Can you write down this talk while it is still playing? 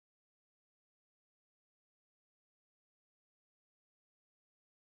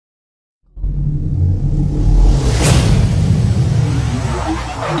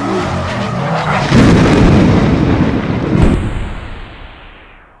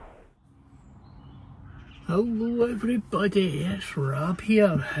Hello everybody, it's Rob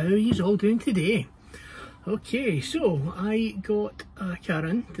here. How are you all doing today? Okay, so I got a car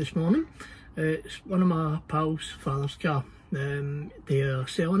in this morning. It's one of my pals' father's car. They're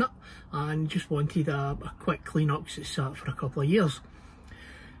selling it and just wanted a quick clean up because it's sat for a couple of years.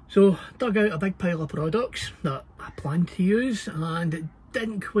 So dug out a big pile of products that I planned to use and it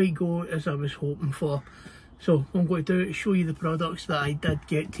didn't quite go as I was hoping for. So what I'm going to do is show you the products that I did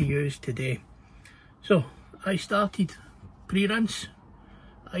get to use today. So I started pre-rinse,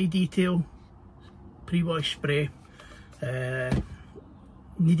 eye detail, pre-wash spray.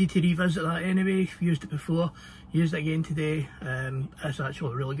 Needed to revisit that anyway, used it before, used it again today. It's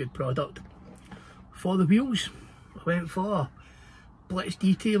actually a really good product. For the wheels, I went for Blitz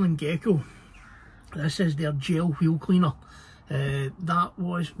Detail and Gecko. This is their gel wheel cleaner. That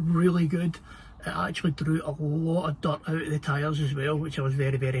was really good. It actually drew a lot of dirt out of the tyres as well, which I was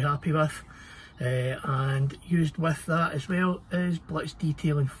very happy with. And used with that as well is Blitz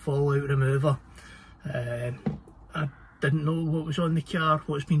Detail and Fallout Remover. I didn't know what was on the car,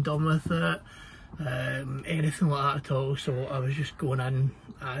 what's been done with it, anything like that at all, so I was just going in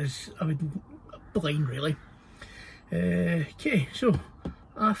as I would blind really. Okay, so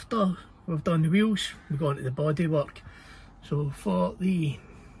after we've done the wheels, we go on to the bodywork. So for the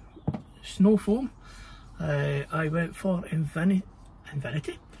snow foam, I went for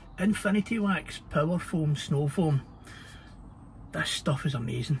Infinity Wax Power Foam Snow Foam. This stuff is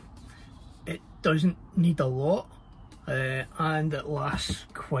amazing. It doesn't need a lot and it lasts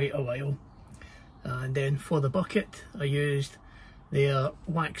quite a while. And then for the bucket, I used their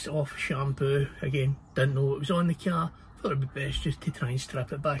wax off shampoo. Again, didn't know what was on the car, thought it would be best just to try and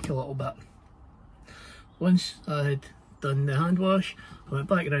strip it back a little bit. Once I had done the hand wash, I went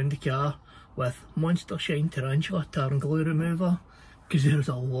back around the car with Monster Shine Tarantula Tar and Glue Remover, because there's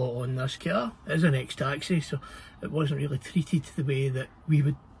a lot on this car. It is an ex-taxi, so it wasn't really treated the way that we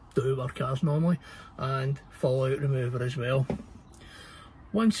would do our cars normally, and Fallout Remover as well.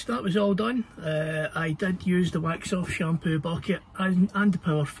 Once that was all done, I did use the wax off shampoo bucket and the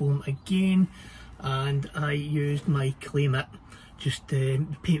power foam again, and I used my clay mitt. Just the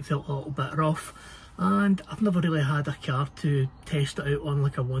paint felt a little bit rough, and I've never really had a car to test it out on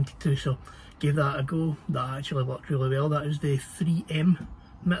like I wanted to, so gave that a go. That actually worked really well. That is the 3M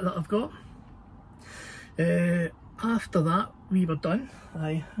mitt that I've got. After that we were done,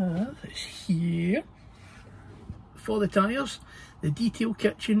 I have, it's here, for the tyres, the Detail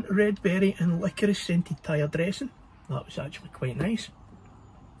Kitchen Red Berry and Licorice Scented Tyre Dressing. That was actually quite nice.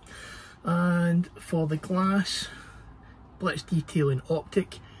 And for the glass, Blitz Detail and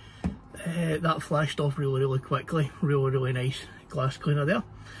Optic. That flashed off really quickly. Really nice glass cleaner there.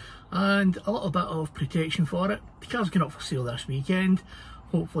 And a little bit of protection for it. The car's going up for sale this weekend.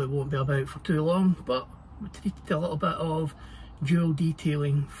 Hopefully it won't be about for too long, but we treated a little bit of dual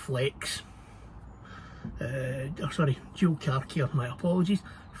detailing flex. Dual car care, my apologies,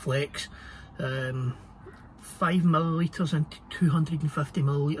 flex. 5 millilitres into 250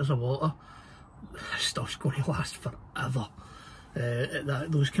 millilitres of water. This stuff's going to last forever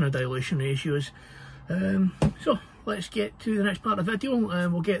at those kind of dilution ratios. So let's get to the next part of the video,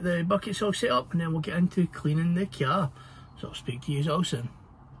 and we'll get the buckets all set up and then we'll get into cleaning the car. So I'll speak to you all soon.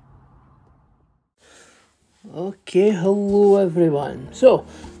 Okay, hello everyone. So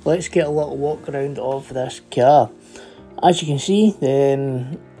let's get a little walk around of this car. As you can see,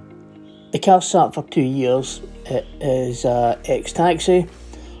 the car's sat for 2 years. It is ex-taxi,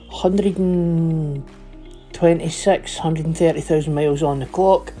 130,000 miles on the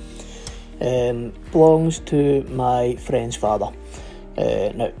clock. Belongs to my friend's father.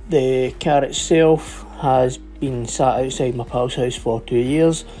 Now the car itself has been sat outside my pal's house for 2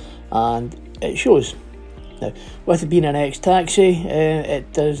 years and it shows. Now, with it being an ex-taxi,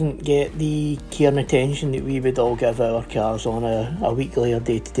 it doesn't get the care and attention that we would all give our cars on a weekly or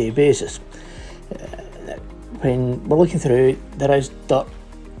day-to-day basis. When we're looking through, there is dirt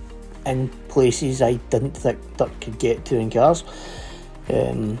in places I didn't think dirt could get to in cars.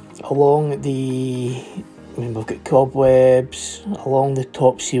 Along we've got cobwebs, along the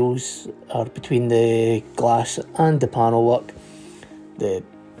top seals or between the glass and the panel work. The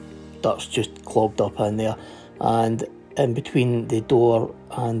dirt's just clogged up in there, and in between the door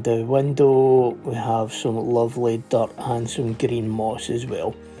and the window we have some lovely dirt and some green moss as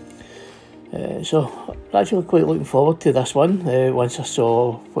well. So I'm actually quite looking forward to this one, once I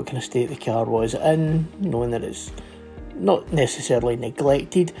saw what kind of state the car was in, knowing that it's not necessarily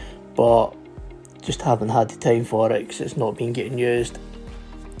neglected, but just haven't had the time for it because it's not been getting used.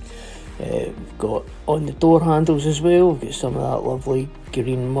 We've got on the door handles as well, we've got some of that lovely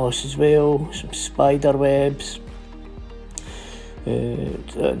green moss as well, some spider webs.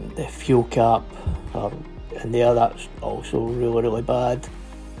 The fuel cap in there, that's also really bad.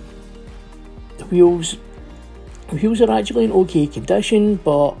 The wheels are actually in okay condition,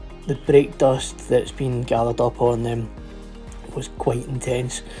 but the brake dust that's been gathered up on them was quite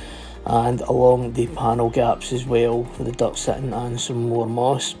intense, and along the panel gaps as well for the dirt sitting and some more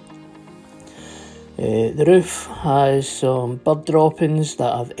moss. The roof has some bird droppings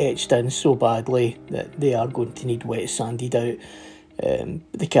that have etched in so badly that they are going to need wet sanded out.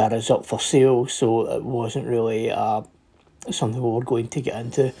 The car is up for sale, so it wasn't really something we were going to get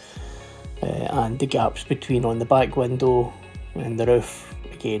into. And the gaps between on the back window and the roof,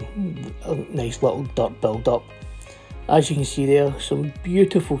 again, a nice little dirt build up. As you can see there, some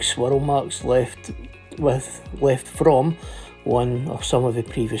beautiful swirl marks left from one or some of the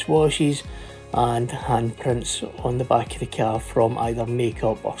previous washes, and handprints on the back of the car from either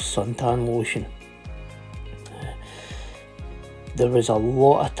makeup or suntan lotion. There was a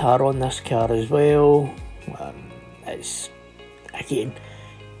lot of tar on this car as well.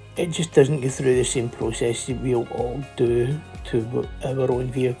 It just doesn't go through the same process that we'll all do to our own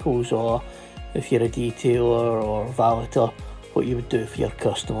vehicles, or if you're a detailer or valeter, what you would do for your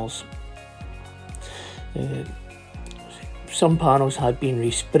customers. Some panels had been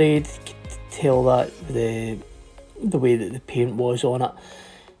resprayed. You could tell that the way that the paint was on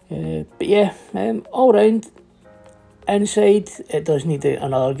it. But yeah, all round, inside it does need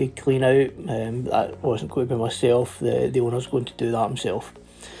another good clean out. That wasn't going to be myself, the owner's going to do that himself.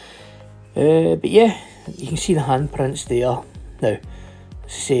 But yeah, you can see the handprints there. Now,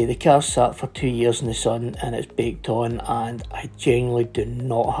 say the car's sat for 2 years in the sun and it's baked on, and I genuinely do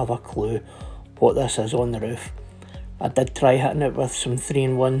not have a clue what this is on the roof. I did try hitting it with some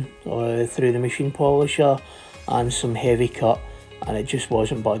 3-in-1 through the machine polisher and some heavy cut, and it just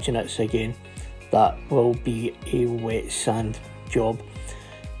wasn't budging it. So again, that will be a wet sand job.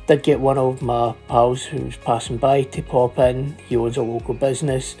 Did get one of my pals who was passing by to pop in. He owns a local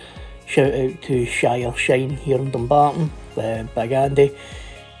business. Shout out to Shire Shine here in Dumbarton, Big Andy.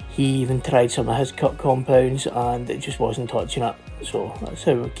 He even tried some of his cut compounds and it just wasn't touching it. So that's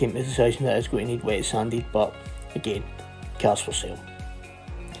how we came to the decision that it's going to need wet sanded, but again, car's for sale.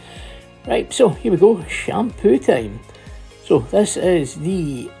 Right, so here we go, shampoo time. So this is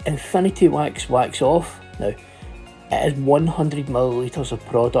the Infinity Wax Off. Now, it is 100 millilitres of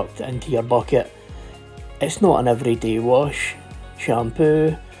product into your bucket. It's not an everyday wash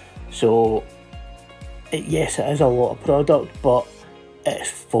shampoo, so yes, it is a lot of product, but it's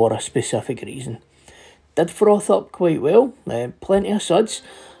for a specific reason. Did froth up quite well, plenty of suds,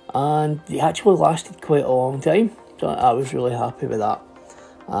 and they actually lasted quite a long time, so I was really happy with that.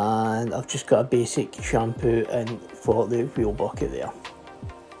 And I've just got a basic shampoo in for the wheel bucket there.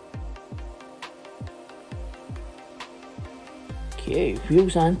 Okay,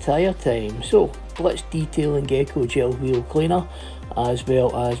 wheels and tyre time. So, Blitz Detailing Gecko Gel Wheel Cleaner, as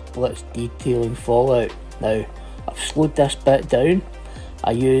well as Blitz Detailing Fallout. Now, I've slowed this bit down.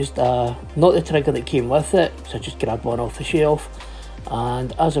 I used not the trigger that came with it, so I just grabbed one off the shelf,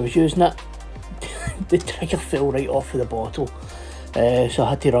 and as I was using it, the trigger fell right off of the bottle. So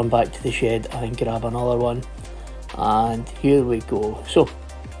I had to run back to the shed and grab another one, and here we go. So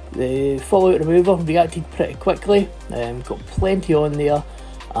the fallout remover reacted pretty quickly, got plenty on there,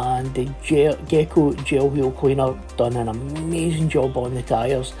 and the Gecko Gel Wheel Cleaner done an amazing job on the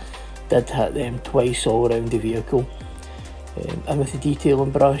tyres. Did hit them twice all around the vehicle. And with the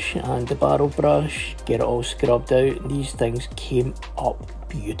detailing brush and the barrel brush, get it all scrubbed out. These things came up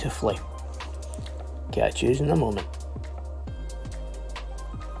beautifully. Catch yous in a moment.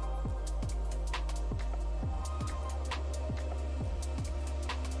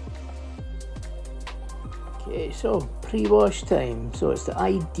 Okay, so pre-wash time. So it's the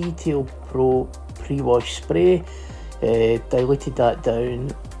iDetail Pro pre-wash spray. Diluted that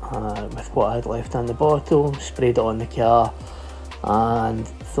down with what I had left in the bottle, sprayed it on the car, and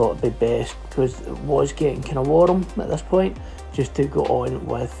thought it'd be best, because it was getting kind of warm at this point, just to go on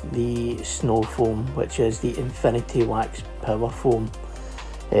with the snow foam, which is the Infinity Wax Power Foam.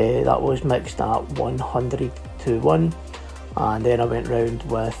 That was mixed at 100:1, and then I went round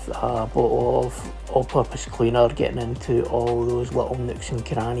with a bottle of all-purpose cleaner, getting into all those little nooks and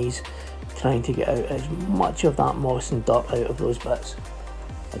crannies, trying to get out as much of that moss and dirt out of those bits.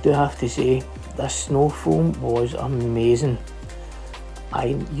 I do have to say, this snow foam was amazing.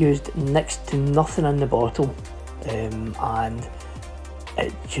 I used next to nothing in the bottle, and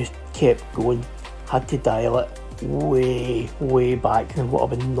it just kept going. Had to dial it, way back than what I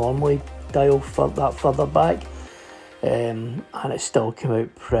would normally dial for that further back, and it still came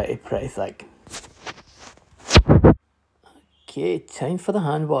out pretty thick. Okay, time for the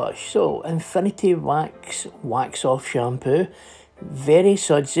hand wash. So, Infinity Wax Off Shampoo, very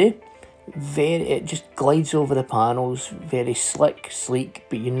sudsy, it just glides over the panels, very slick, sleek,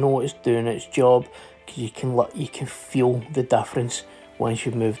 but you know it's doing its job because you can feel the difference once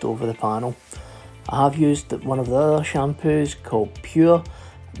you've moved over the panel. I have used one of the other shampoos called Pure.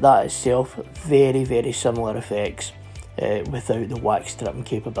 That itself, very similar effects without the wax stripping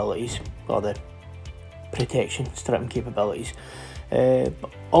capabilities, or the protection stripping capabilities. But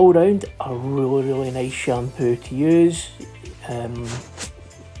all round, a really nice shampoo to use.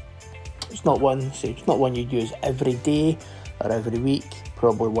 It's not one you'd use every day or every week,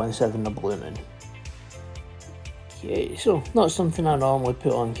 probably once every blue moon. Okay, so not something I normally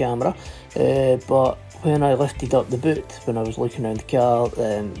put on camera, but when I lifted up the boot, when I was looking around the car,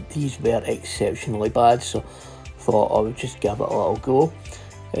 these were exceptionally bad, so thought I would just give it a little go.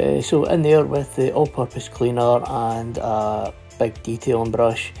 So in there with the all-purpose cleaner and a big detailing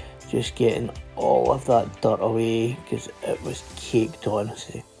brush, just getting all of that dirt away because it was caked on.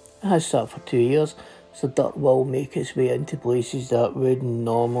 So it has sat for 2 years, so dirt will make its way into places that would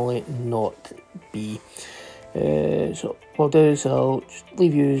normally not be. So what I'll do is I'll just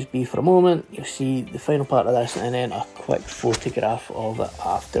leave you be for a moment. You'll see the final part of this and then a quick photograph of it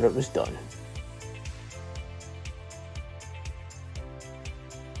after it was done.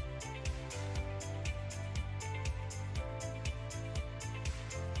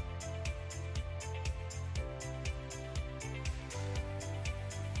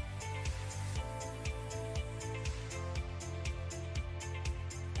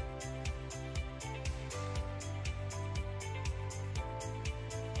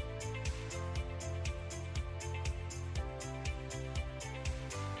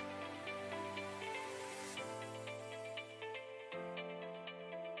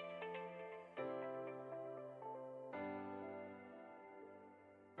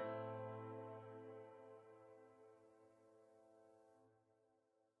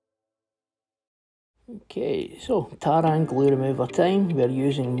 Okay, so Taran glue remover time. We're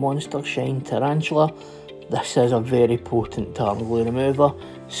using Monster Shine Tarantula. This is a very potent tar glue remover.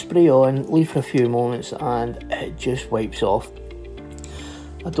 Spray on, leave for a few moments and it just wipes off.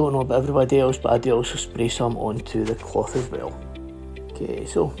 I don't know about everybody else, but I do also spray some onto the cloth as well. Okay,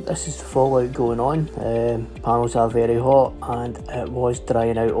 so this is the fallout going on. Panels are very hot and it was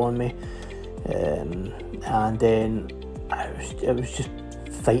drying out on me. And then it was just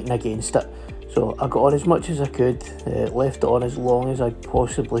fighting against it. So I got on as much as I could, left it on as long as I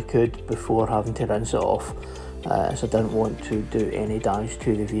possibly could before having to rinse it off, as I didn't want to do any damage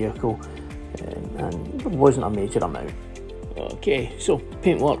to the vehicle, and it wasn't a major amount. Okay, so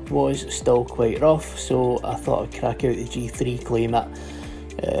paintwork was still quite rough, so I thought I'd crack out the G3 Clay Matte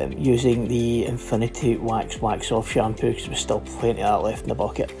using the Infinity Wax Off shampoo because there was still plenty of that left in the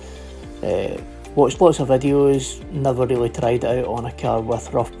bucket. Watched lots of videos, never really tried it out on a car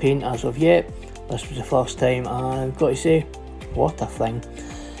with rough paint as of yet. This was the first time and I've got to say, what a thing.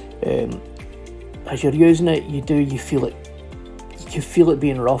 As you're using it, you feel it. You can feel it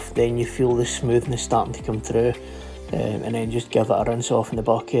being rough, then you feel the smoothness starting to come through, and then just give it a rinse off in the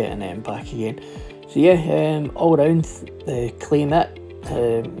bucket and then back again. So yeah, all round the Clay Matte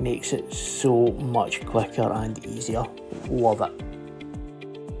makes it so much quicker and easier. Love it.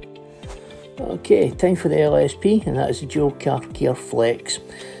 Okay, time for the LSP, and that is the Dual Car Care Flex.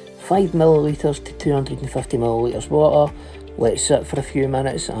 5 ml to 250 ml water, let it sit for a few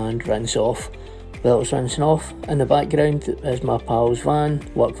minutes and rinse off. While it's rinsing off, in the background is my pal's van,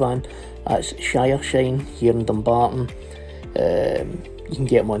 work van. That's Shire Shine here in Dumbarton. You can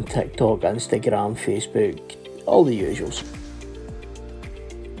get them on TikTok, Instagram, Facebook, all the usuals.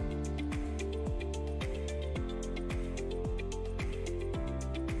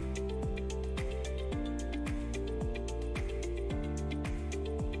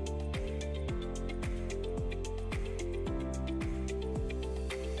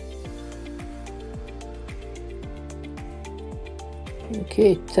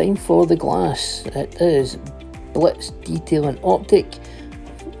 Okay, time for the glass. It is Blitz Detailing Optic.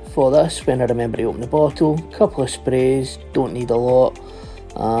 For this, when I remember to open the bottle, couple of sprays, don't need a lot,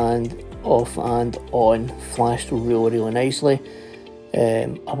 and off and on, flashed really nicely.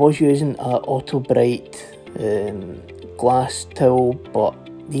 I was using a Auto Bright glass tool, but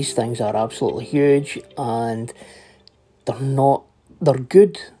these things are absolutely huge and they're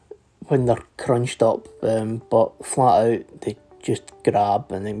good when they're crunched up, but flat out just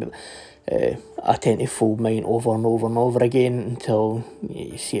grab, and then I tend to fold mine over and over and over again until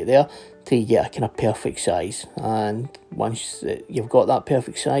you see it there, till you get a kind of perfect size. And once you've got that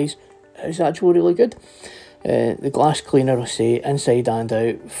perfect size, it's actually really good. The glass cleaner, I say, inside and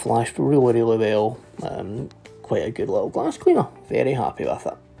out, flashed really well. Quite a good little glass cleaner. Very happy with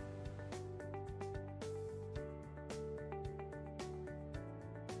it.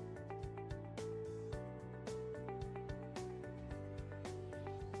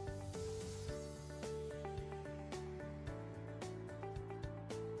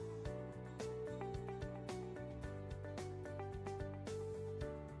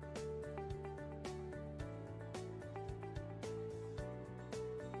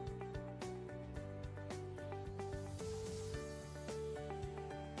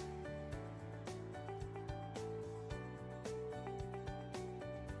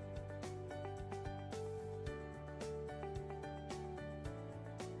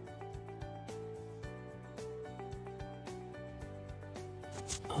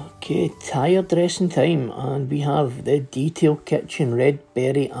 Okay, tyre dressing time, and we have the Detail Kitchen Red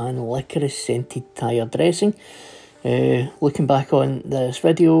Berry and Licorice Scented Tyre Dressing. Looking back on this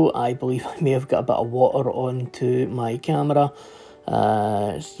video, I believe I may have got a bit of water onto my camera.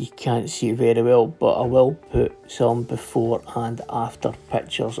 You can't see it very well, but I will put some before and after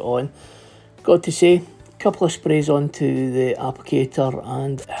pictures on. Got to say, a couple of sprays onto the applicator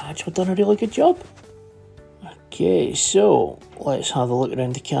and it's actually done a really good job. Okay, so let's have a look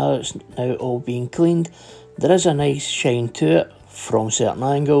around the car. It's now all being cleaned. There is a nice shine to it from certain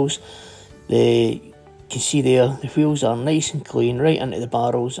angles. You can see there the wheels are nice and clean right into the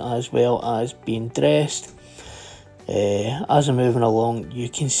barrels, as well as being dressed. As I'm moving along, you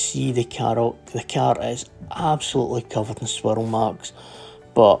can see the car is absolutely covered in swirl marks,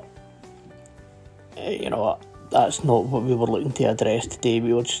 but you know what, that's not what we were looking to address today.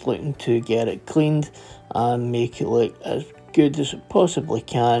 We were just looking to get it cleaned and make it look as good as it possibly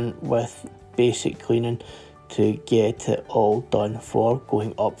can with basic cleaning to get it all done for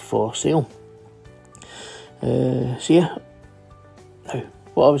going up for sale. So yeah, now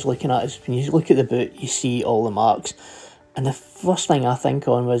what I was looking at is when you look at the boot, you see all the marks, and the first thing I think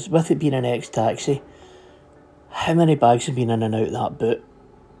on was, with it being an ex-taxi, how many bags have been in and out of that boot?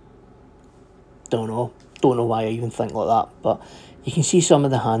 Don't know why I even think like that, but you can see some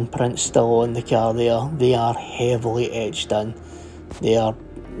of the handprints still on the car there. They are heavily etched in. They are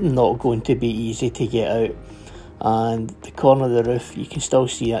not going to be easy to get out. And the corner of the roof, you can still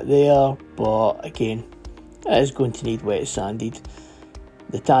see it there, but again, it is going to need wet sanded.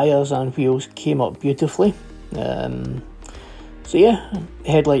 The tyres and wheels came up beautifully. So yeah,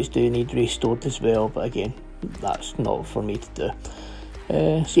 the headlights do need restored as well, but again, that's not for me to do.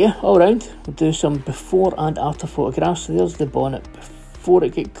 So yeah, all round, we'll do some before and after photographs. So there's the bonnet before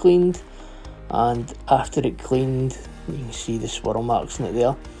it get cleaned, and after it cleaned, you can see the swirl marks in it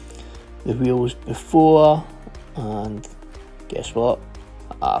there. The wheels before, and guess what,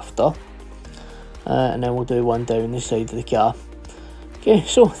 after. And then we'll do one down the side of the car. Okay,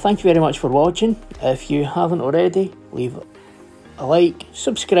 so thank you very much for watching. If you haven't already, leave a like,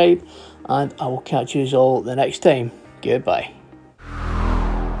 subscribe, and I will catch you all the next time. Goodbye.